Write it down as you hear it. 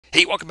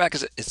Hey, welcome back.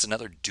 It's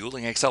another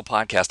Dueling Excel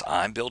podcast.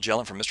 I'm Bill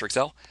Jelen from Mr.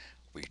 Excel.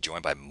 We're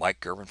joined by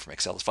Mike Gervin from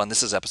excelisfun.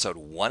 This is episode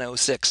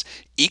 106,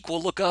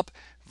 equal lookup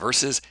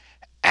versus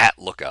at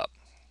lookup.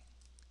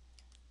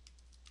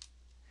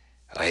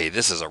 Hey,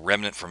 this is a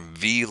remnant from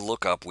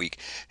VLOOKUP week.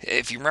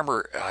 If you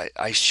remember,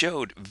 I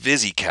showed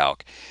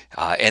VisiCalc,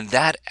 and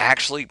that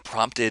actually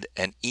prompted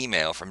an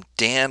email from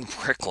Dan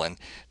Bricklin.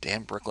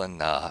 Dan Bricklin,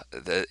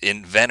 the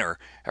inventor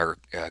or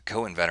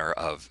co-inventor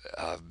of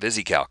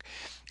VisiCalc.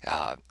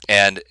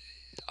 And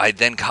I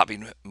then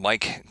copied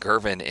Mike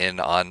Gervin in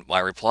on my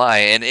reply,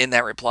 and in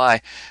that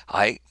reply,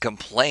 I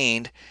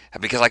complained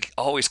because I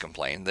always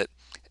complain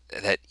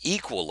that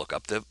equal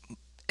lookup, the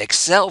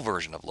Excel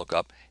version of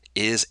lookup,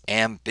 is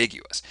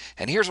ambiguous.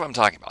 And here's what I'm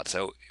talking about.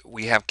 So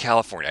we have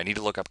California. I need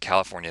to look up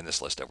California in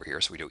this list over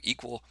here. So we do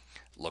equal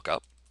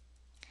lookup,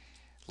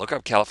 look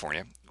up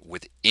California.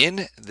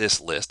 Within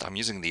this list, I'm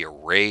using the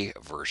array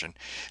version,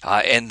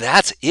 and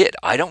that's it.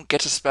 I don't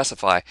get to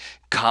specify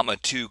comma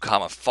to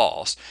comma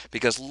false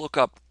because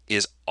lookup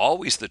is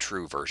always the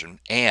true version,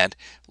 and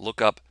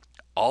lookup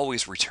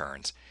always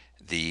returns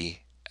the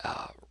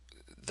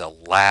the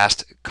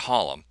last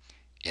column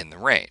in the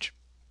range.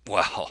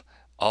 Well,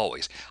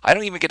 always. I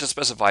don't even get to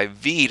specify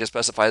V to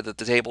specify that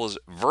the table is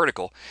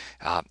vertical.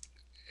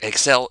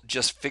 Excel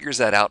just figures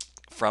that out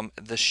from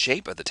the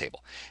shape of the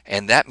table.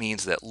 And that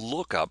means that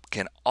lookup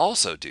can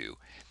also do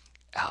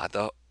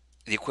the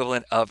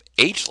equivalent of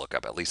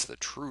HLOOKUP, at least the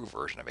true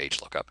version of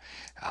HLOOKUP.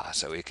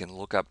 So it can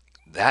look up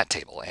that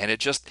table, and it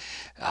just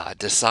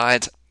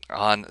decides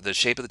on the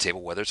shape of the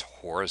table whether it's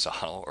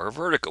horizontal or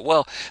vertical.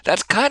 Well,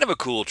 that's kind of a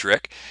cool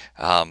trick,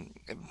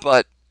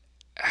 but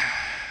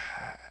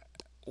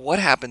what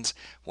happens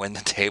when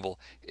the table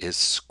is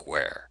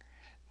square?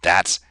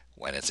 That's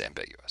when it's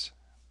ambiguous.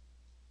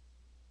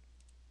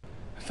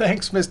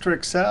 Thanks, Mr.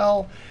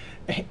 Excel.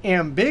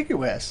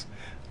 Ambiguous.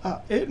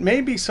 It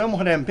may be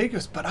somewhat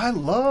ambiguous, but I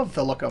love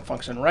the lookup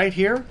function right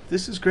here.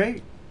 This is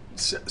great.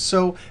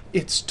 So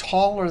it's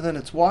taller than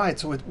it's wide,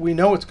 so we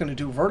know it's going to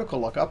do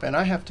vertical lookup, and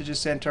I have to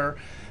just enter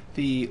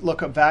the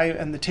lookup value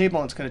and the table,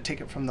 and it's going to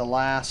take it from the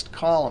last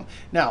column.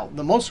 Now,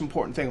 the most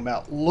important thing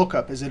about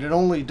lookup is that it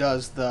only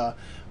does the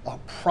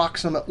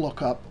approximate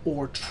lookup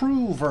or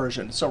true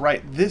version. So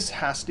this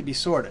has to be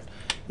sorted.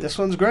 This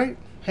one's great.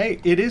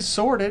 Hey, it is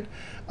sorted.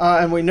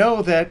 And we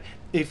know that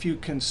if you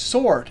can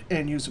sort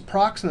and use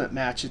approximate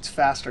match, it's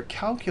faster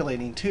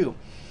calculating too.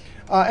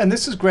 And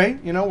this is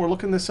great. We're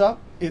looking this up.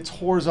 It's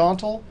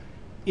horizontal.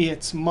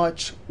 It's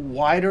much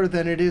wider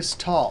than it is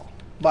tall.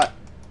 But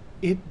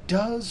it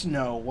does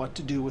know what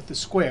to do with the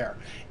square.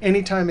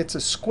 Anytime it's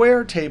a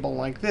square table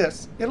like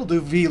this, it'll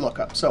do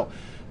VLOOKUP. So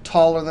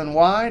taller than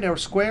wide or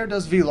square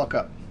does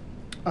VLOOKUP.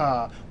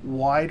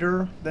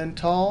 Wider than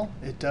tall,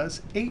 it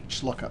does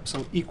HLOOKUP.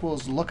 So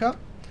equals lookup.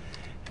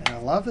 And I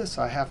love this.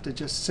 I have to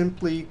just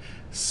simply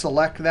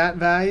select that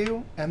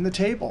value and the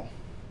table.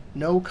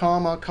 No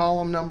comma,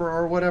 column number,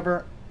 or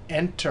whatever.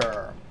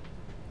 Enter.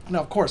 Now,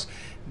 of course,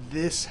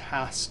 this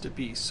has to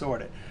be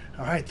sorted.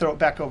 All right, throw it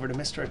back over to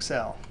Mr.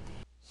 Excel.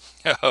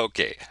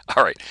 Okay,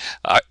 all right.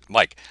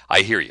 Mike, I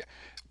hear you.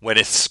 When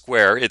it's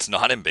square, it's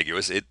not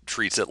ambiguous. It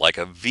treats it like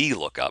a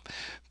VLOOKUP.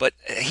 But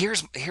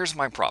here's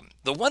my problem.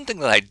 The one thing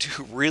that I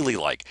do really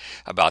like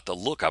about the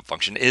lookup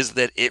function is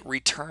that it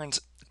returns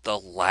the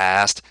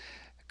last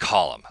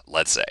column,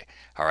 let's say.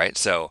 All right,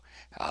 so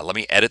let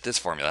me edit this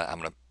formula. I'm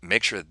going to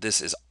make sure that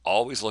this is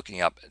always looking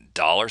up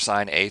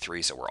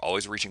 $A3, so we're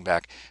always reaching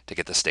back to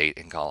get the state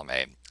in column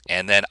A.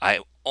 And then I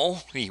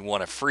only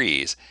want to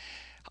freeze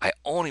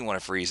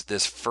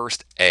this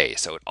first A.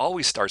 So it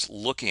always starts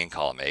looking in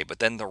column A, but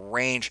then the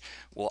range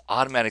will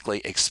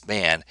automatically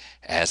expand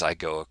as I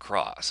go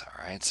across.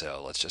 All right,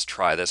 so let's just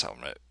try this. I'm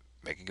going to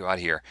make it go out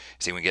here.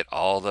 See, we get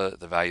all the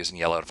values in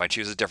yellow. If I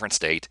choose a different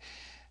state,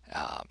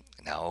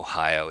 now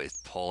Ohio is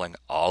pulling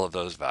all of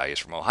those values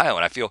from Ohio,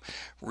 and I feel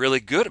really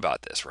good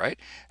about this, right?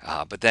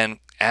 But then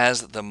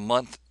as the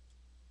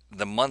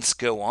months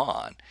go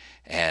on,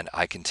 and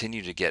I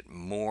continue to get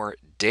more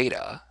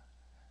data,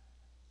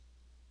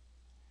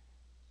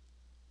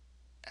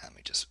 let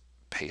me just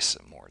paste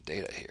some more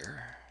data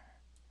here.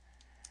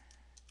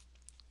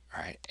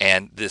 All right,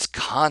 and this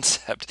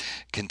concept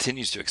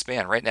continues to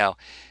expand. Right now,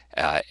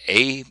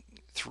 A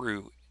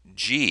through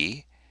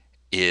G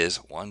is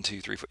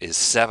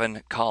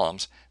 7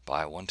 columns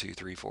by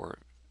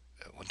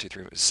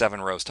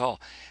 7 rows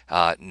tall.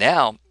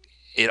 Now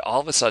it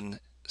all of a sudden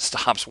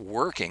stops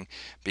working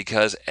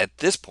because at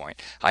this point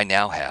I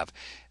now have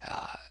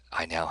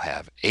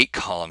 8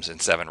 columns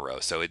and 7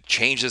 rows. So it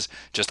changes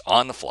just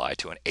on the fly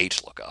to an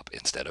HLOOKUP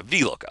instead of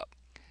VLOOKUP.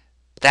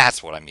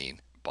 That's what I mean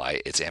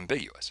by it's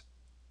ambiguous.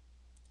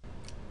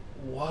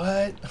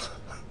 What?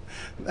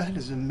 That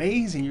is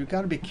amazing. You've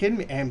got to be kidding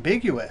me.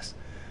 Ambiguous.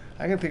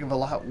 I can think of a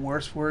lot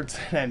worse words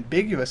than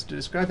ambiguous to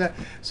describe that.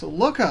 So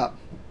lookup,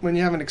 when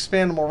you have an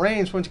expandable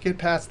range, once you get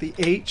past the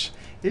H,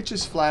 it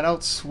just flat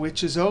out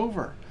switches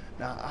over.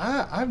 Now,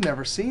 I've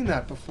never seen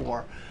that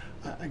before.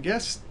 I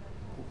guess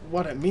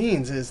what it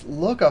means is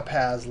lookup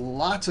has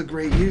lots of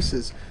great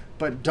uses,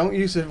 but don't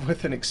use it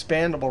with an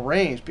expandable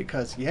range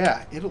because,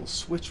 yeah, it'll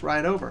switch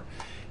right over.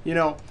 You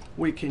know,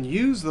 we can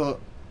use the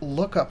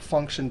lookup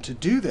function to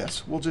do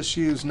this. We'll just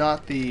use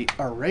not the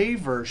array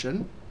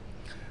version,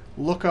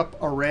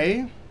 lookup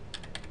array.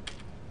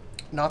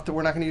 Not that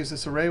we're not going to use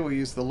this array. We'll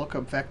use the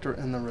lookup vector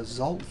and the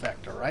result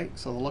vector, right?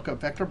 So the lookup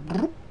vector,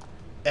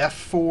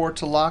 F4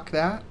 to lock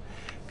that,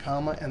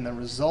 comma, and the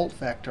result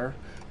vector,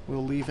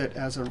 we'll leave it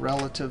as a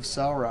relative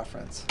cell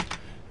reference.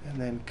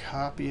 And then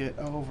copy it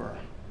over.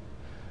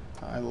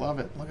 I love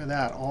it. Look at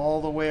that.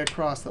 All the way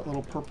across, that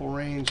little purple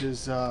range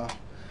is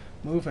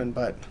moving.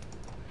 But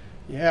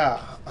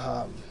yeah,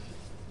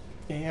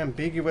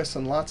 ambiguous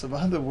and lots of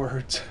other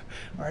words.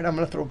 All right, I'm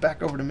going to throw it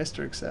back over to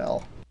Mr.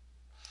 Excel.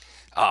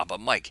 But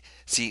Mike,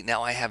 see,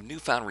 now I have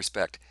newfound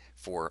respect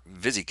for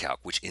VisiCalc,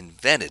 which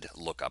invented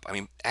lookup. I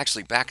mean,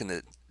 actually, back in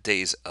the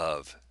days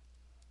of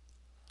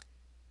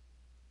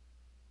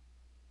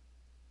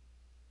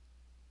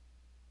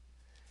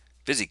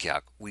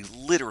VisiCalc, we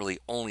literally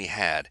only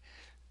had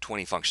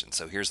 20 functions.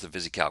 So here's the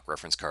VisiCalc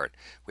reference card.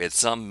 We had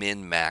sum,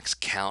 min, max,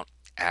 count,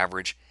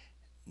 average,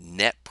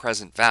 net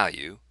present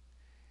value,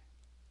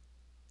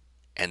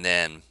 and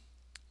then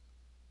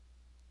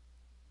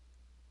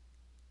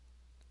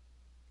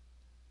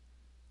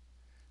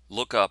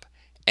lookup,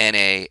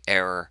 NA,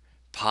 error,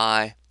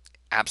 pi,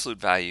 absolute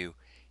value,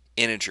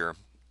 integer,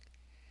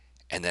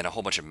 and then a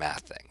whole bunch of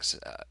math things.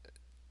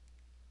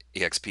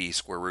 EXP,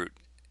 square root,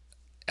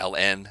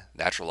 ln,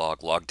 natural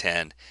log, log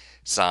 10,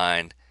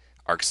 sine,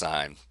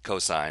 arcsine,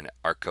 cosine,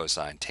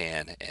 arccosine,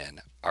 tan,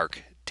 and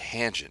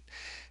arctangent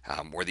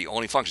were the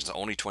only functions,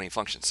 only 20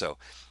 functions. So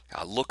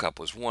lookup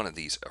was one of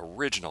these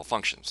original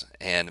functions.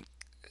 And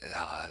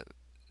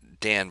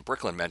Dan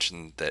Bricklin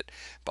mentioned that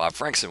Bob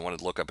Frankston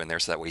wanted lookup in there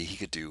so that way he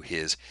could do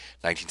his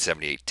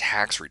 1978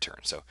 tax return.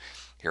 So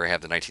here I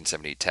have the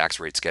 1978 tax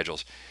rate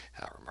schedules.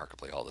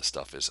 Remarkably, all this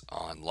stuff is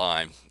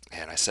online.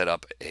 And I set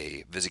up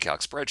a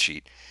VisiCalc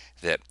spreadsheet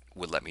that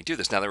would let me do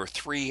this. Now, there were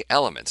three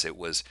elements. It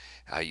was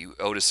you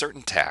owed a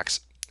certain tax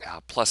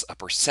plus a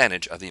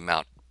percentage of the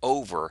amount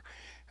over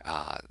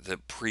the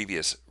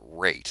previous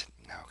rate.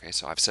 Okay,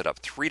 so I've set up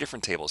three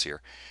different tables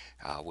here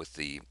with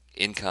the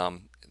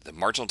income, the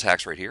marginal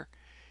tax rate here,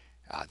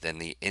 then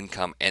the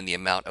income and the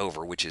amount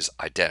over, which is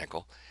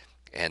identical,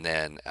 and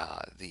then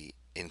the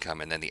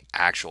income and then the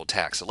actual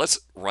tax. So let's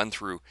run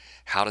through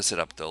how to set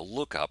up the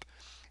lookup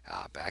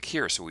back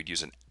here. So we'd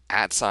use an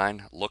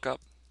 @ lookup,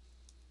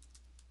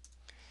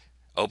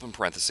 open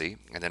parenthesis,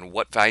 and then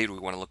what value do we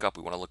want to look up?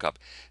 We want to look up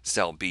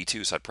cell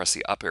B2, so I'd press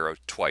the up arrow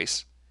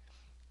twice,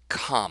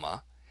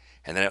 comma,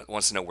 and then it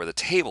wants to know where the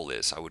table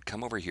is. So I would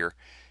come over here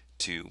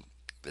to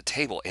the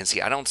table, and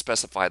see, I don't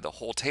specify the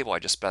whole table, I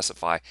just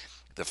specify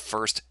the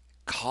first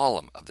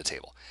column of the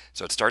table.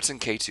 So it starts in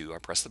K2, I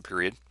press the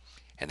period,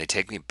 and they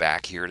take me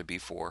back here to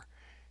B4,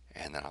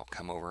 and then I'll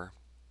come over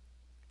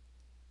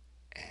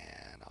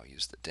and I'll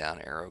use the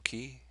down arrow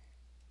key.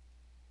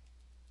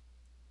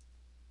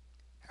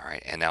 All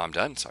right, and now I'm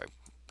done. So I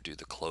do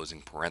the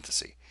closing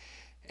parenthesis,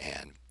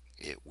 and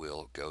it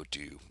will go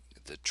to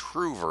the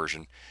true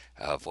version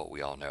of what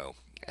we all know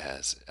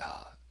as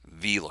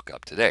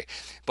VLOOKUP today.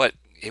 But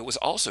it was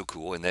also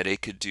cool in that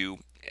it could do,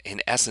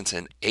 in essence,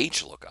 an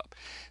H lookup.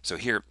 So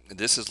here,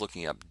 this is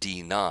looking up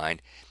D9,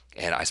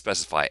 and I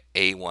specify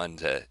A1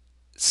 to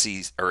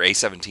C, or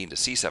A17 to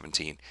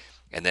C17,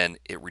 and then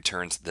it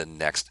returns the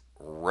next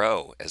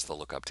row as the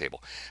lookup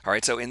table. All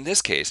right, so in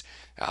this case,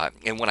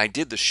 and when I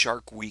did the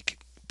Shark Week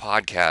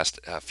podcast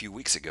a few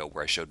weeks ago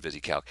where I showed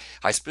VisiCalc,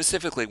 I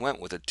specifically went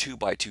with a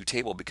 2x2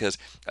 table because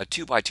a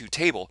 2x2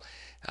 table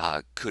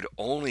could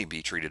only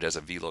be treated as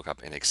a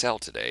VLOOKUP in Excel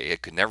today.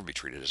 It could never be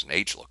treated as an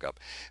H lookup.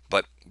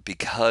 But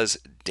because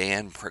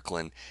Dan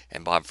Bricklin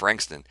and Bob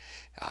Frankston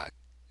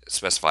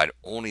specified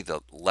only the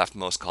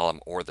leftmost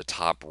column or the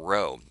top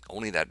row,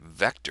 only that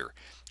vector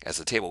as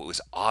the table, it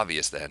was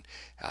obvious then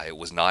it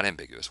was not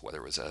ambiguous whether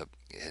it was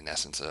in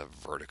essence a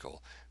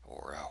vertical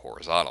or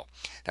horizontal.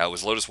 Now it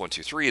was Lotus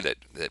 123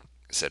 that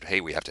said,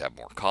 hey, we have to have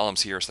more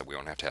columns here so that we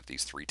don't have to have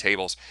these three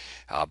tables.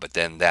 But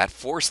then that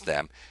forced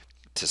them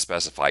to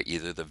specify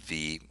either the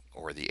V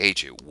or the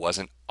H. It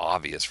wasn't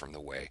obvious from the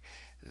way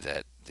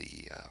that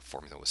the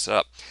formula was set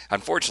up.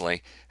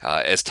 Unfortunately,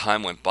 as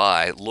time went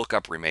by,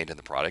 lookup remained in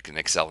the product, and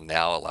Excel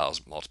now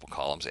allows multiple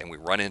columns, and we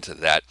run into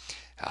that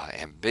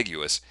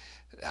ambiguous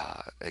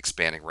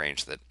expanding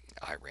range that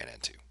I ran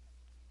into.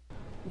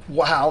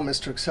 Wow,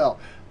 Mr. Excel.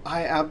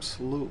 I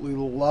absolutely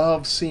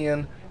love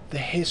seeing the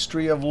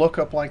history of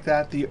lookup like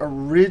that. The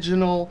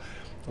original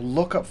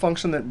lookup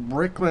function that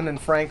Bricklin and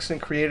Frankston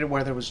created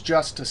where there was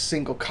just a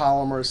single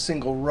column or a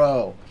single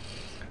row.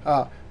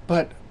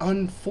 But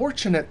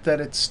unfortunate that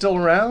it's still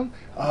around?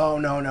 Oh,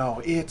 no.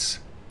 It's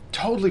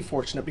totally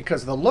fortunate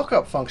because the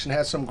lookup function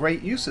has some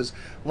great uses,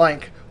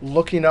 like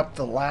looking up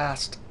the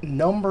last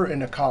number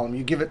in a column.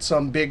 You give it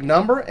some big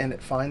number and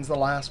it finds the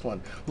last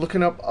one.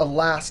 Looking up a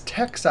last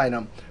text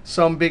item,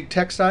 some big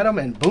text item,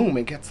 and boom,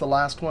 it gets the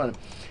last one.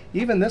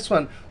 Even this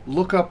one,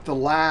 look up the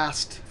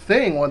last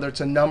thing, whether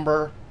it's a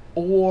number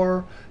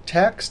or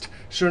text.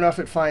 Sure enough,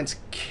 it finds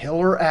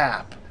killer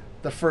app.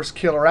 The first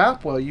killer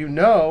app, well, you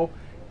know,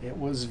 it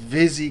was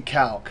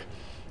VisiCalc.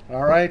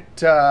 All right,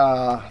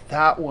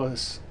 that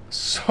was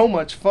so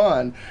much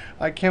fun.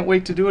 I can't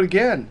wait to do it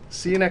again.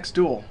 See you next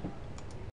duel.